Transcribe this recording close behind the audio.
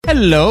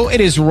Hello, it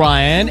is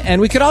Ryan,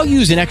 and we could all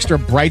use an extra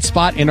bright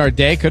spot in our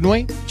day, couldn't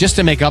we? Just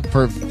to make up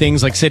for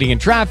things like sitting in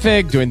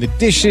traffic, doing the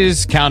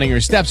dishes, counting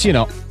your steps, you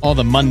know, all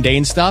the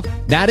mundane stuff.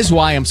 That is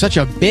why I'm such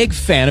a big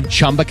fan of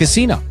Chumba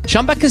Casino.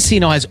 Chumba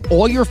Casino has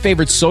all your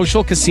favorite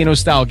social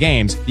casino-style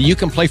games that you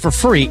can play for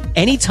free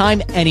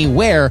anytime,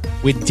 anywhere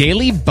with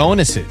daily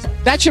bonuses.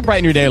 That should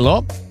brighten your day a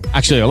little.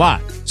 Actually, a lot.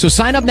 So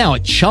sign up now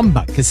at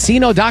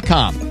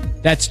ChumbaCasino.com.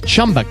 That's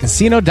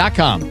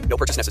ChumbaCasino.com. No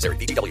purchase necessary.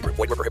 VGW Group.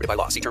 Void where prohibited by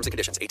law. See terms and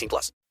conditions.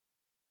 18+.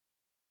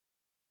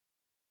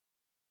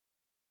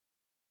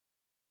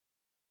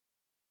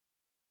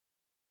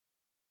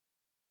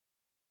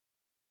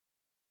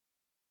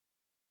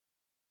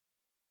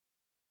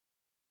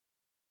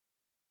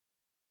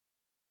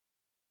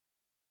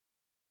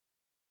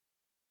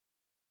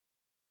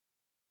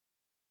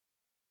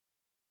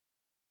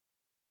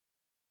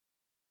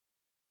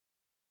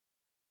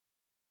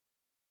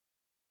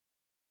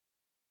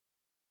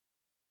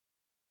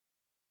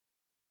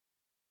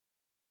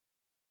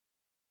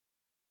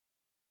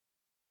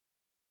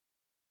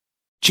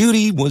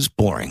 Judy was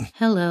boring.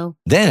 Hello.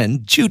 Then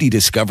Judy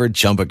discovered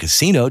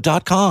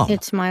ChumbaCasino.com.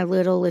 It's my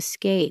little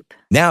escape.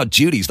 Now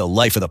Judy's the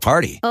life of the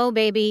party. Oh,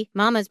 baby,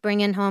 mama's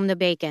bringing home the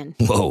bacon.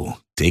 Whoa,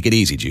 take it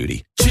easy,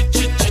 Judy.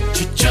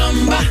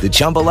 The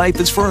Chumba life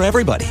is for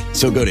everybody.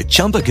 So go to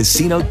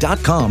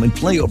ChumbaCasino.com and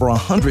play over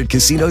 100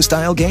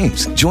 casino-style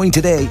games. Join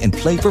today and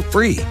play for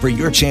free for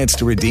your chance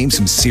to redeem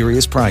some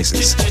serious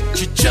prizes.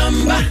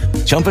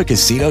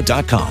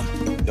 ChumbaCasino.com.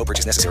 No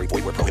purchase necessary.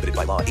 Void where prohibited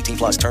by law.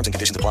 18+. Terms and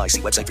conditions apply.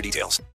 See website for details.